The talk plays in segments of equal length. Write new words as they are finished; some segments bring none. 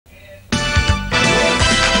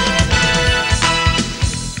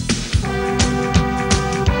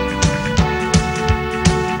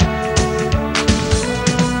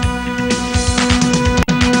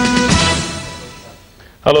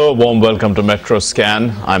Hello, a warm welcome to Metro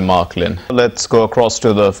Scan. I'm Mark Lin. Let's go across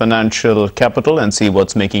to the financial capital and see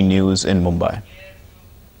what's making news in Mumbai.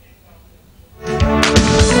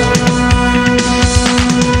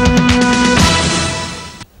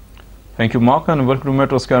 Thank you, Mark, and welcome to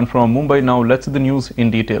Metro Scan from Mumbai. Now let's see the news in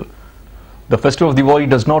detail. The festival of Diwali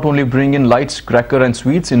does not only bring in lights, cracker and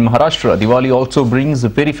sweets in Maharashtra. Diwali also brings a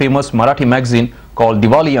very famous Marathi magazine called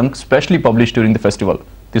Diwali Ank, specially published during the festival.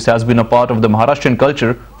 This has been a part of the Maharashtrian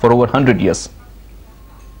culture for over 100 years.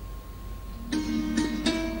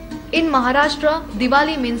 In Maharashtra,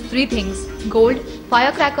 Diwali means three things: gold,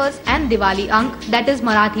 firecrackers and Diwali Ank, that is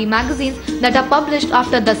Marathi magazines that are published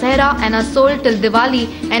after Dasahra and are sold till Diwali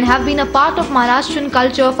and have been a part of Maharashtrian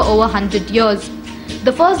culture for over 100 years.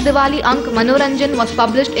 The first Diwali Ank, Manoranjan, was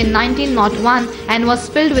published in 1901 and was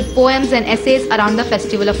filled with poems and essays around the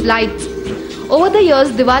festival of lights. Over the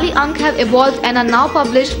years, Diwali Ank have evolved and are now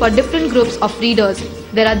published for different groups of readers.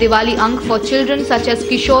 There are Diwali Ank for children such as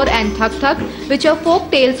Kishore and Thak Thak, which are folk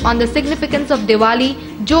tales on the significance of Diwali,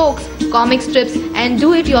 jokes, comic strips and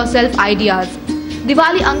do-it-yourself ideas.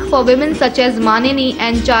 Diwali Ank for women such as Manini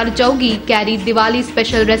and Char Chaugi carry Diwali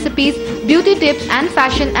special recipes, beauty tips and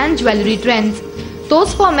fashion and jewellery trends.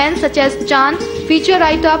 Those for men such as Chan feature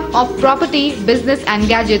write-up of property, business and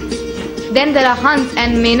gadgets. Then there are Hans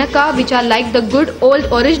and Menaka, which are like the good old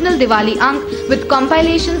original Diwali Ank with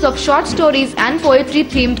compilations of short stories and poetry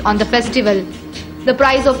themed on the festival. The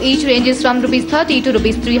price of each ranges from ₹30 to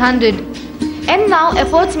 ₹300. And now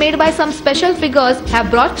efforts made by some special figures have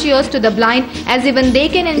brought cheers to the blind, as even they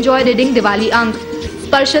can enjoy reading Diwali Ank.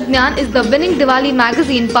 Sparshadnyan is the winning Diwali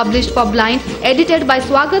magazine published for blind, edited by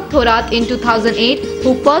Swagat Thorat in 2008,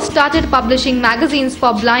 who first started publishing magazines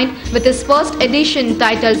for blind with his first edition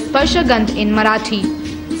titled Sparshagant in Marathi.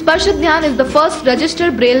 Sparshadnyan is the first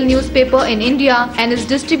registered Braille newspaper in India and is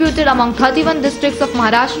distributed among 31 districts of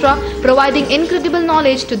Maharashtra, providing incredible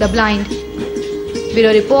knowledge to the blind.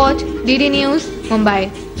 Bureau Report, DD News, Mumbai.